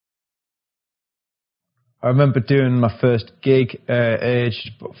I remember doing my first gig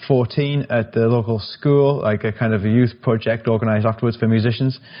aged 14 at the local school, like a kind of a youth project organised afterwards for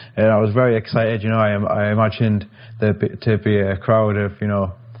musicians, and I was very excited. You know, I imagined there to be a crowd of, you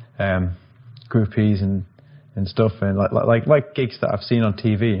know, groupies and stuff, and like gigs that I've seen on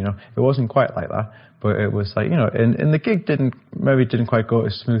TV. You know, it wasn't quite like that, but it was like, you know, and the gig didn't quite go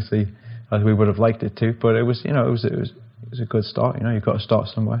as smoothly as we would have liked it to, but it was, you know, it was a good start. You know, you've got to start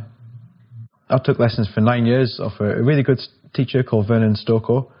somewhere. I took lessons for 9 years off a really good teacher called Vernon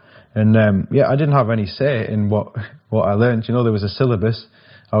Stoko, and yeah, I didn't have any say in what I learned. You know, there was a syllabus.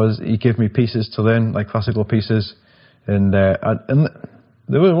 He gave me pieces to learn, like classical pieces, and there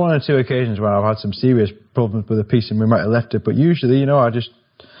were 1 or 2 occasions where I've had some serious problems with a piece and we might have left it, but usually, you know, I just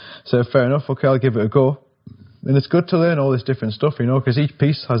said, fair enough, okay, I'll give it a go. And it's good to learn all this different stuff, you know, because each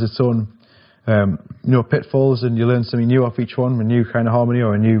piece has its own you know, pitfalls, and you learn something new off each one, a new kind of harmony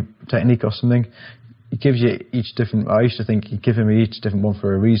or a new technique or something. He gives you each different. I used to think he'd given me each different one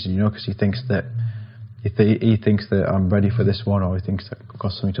for a reason, you know, because he thinks that I'm ready for this one, or he thinks that I've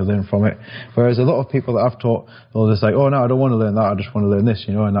got something to learn from it. Whereas a lot of people that I've taught, they'll just like, oh no, I don't want to learn that. I just want to learn this,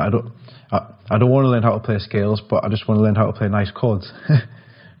 you know, and I don't want to learn how to play scales, but I just want to learn how to play nice chords.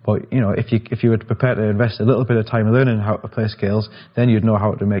 But, you know, if you were prepared to invest a little bit of time learning how to play scales, then you'd know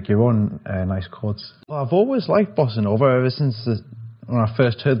how to make your own nice chords. Well, I've always liked Bossa Nova ever since when I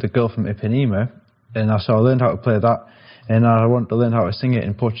first heard The Girl from Ipanema, and so I learned how to play that, and I want to learn how to sing it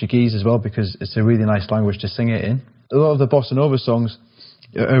in Portuguese as well, because it's a really nice language to sing it in. A lot of the Bossa Nova songs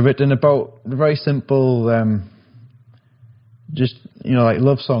are written about very simple, just, you know, like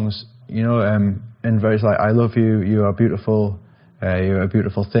love songs, you know, and very like, I love you, you are beautiful, you're a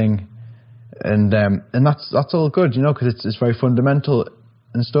beautiful thing, and that's all good, you know, because it's very fundamental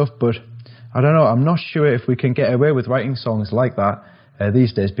and stuff. But I don't know, I'm not sure if we can get away with writing songs like that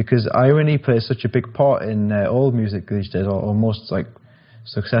these days, because irony plays such a big part in all music these days, or most like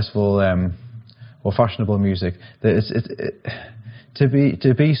successful or fashionable music. That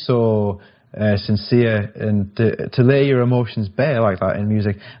to be so sincere and to lay your emotions bare like that in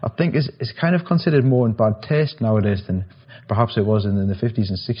music, I think is kind of considered more in bad taste nowadays than perhaps it was in the 50s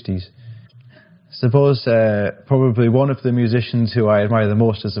and 60s. I suppose probably one of the musicians who I admire the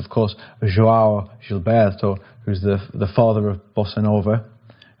most is, of course, João Gilberto, who's the father of Bossa Nova.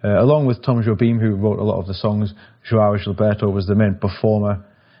 Along with Tom Jobim, who wrote a lot of the songs, João Gilberto was the main performer.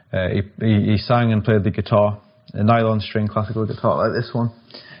 He sang and played the guitar, a nylon string classical guitar like this one.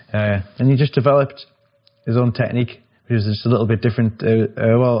 And he just developed his own technique, which is just a little bit different.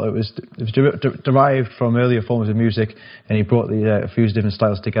 Well, it was derived from earlier forms of music, and he brought a few different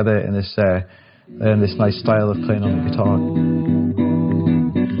styles together in this nice style of playing on the guitar.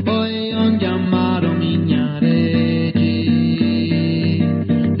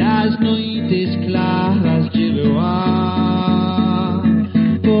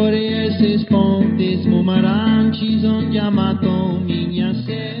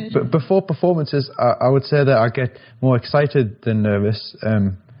 But before performances, I would say that I get more excited than nervous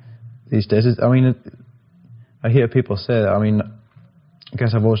these days. I mean, I hear people say that. I mean, I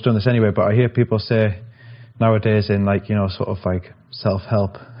guess I've always done this anyway, but I hear people say nowadays in, like, you know, sort of like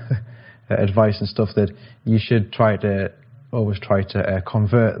self-help advice and stuff, that you should always try to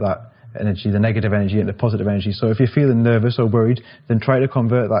convert that energy, the negative energy, into positive energy. So if you're feeling nervous or worried, then try to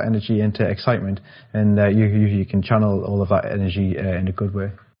convert that energy into excitement, and you can channel all of that energy in a good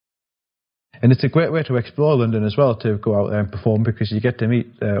way. And it's a great way to explore London as well, to go out there and perform, because you get to meet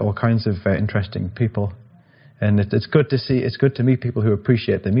all kinds of interesting people. And it's good to meet people who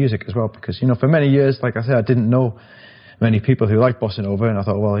appreciate the music as well, because, you know, for many years, like I said, I didn't know many people who like Bossa Nova, and I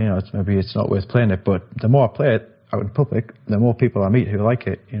thought, well, you know, maybe it's not worth playing it. But the more I play it out in public, the more people I meet who like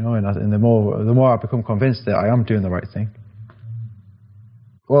it, you know, and the more I become convinced that I am doing the right thing.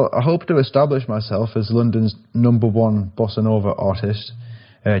 Well, I hope to establish myself as London's #1 Bossa Nova artist,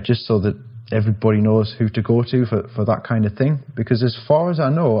 just so that everybody knows who to go to for that kind of thing. Because as far as I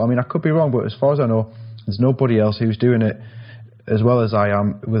know, I mean, I could be wrong, but as far as I know, there's nobody else who's doing it as well as I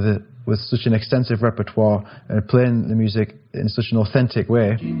am, with such an extensive repertoire and playing the music in such an authentic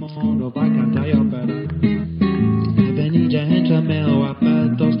way.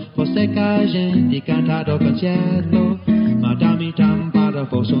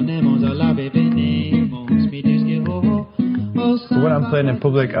 But when I'm playing in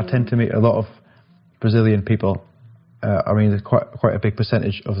public, I tend to meet a lot of Brazilian people. I mean, there's quite a big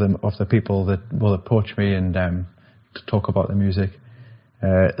percentage of the people that will approach me and to talk about the music.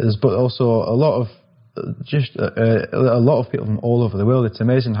 But also a lot of people from all over the world. It's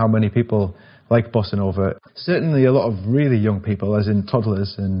amazing how many people like Bossa Nova. Certainly a lot of really young people, as in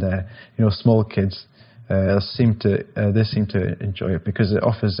toddlers and you know, small kids. seem to enjoy it because it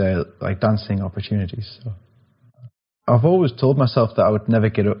offers like dancing opportunities. So. I've always told myself that I would never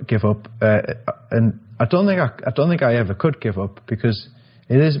give up, and I don't think I ever could give up, because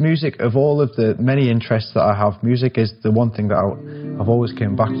it is music. Of all of the many interests that I have, music is the one thing that I've always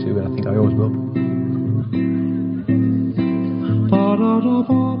came back to, and I think I always will.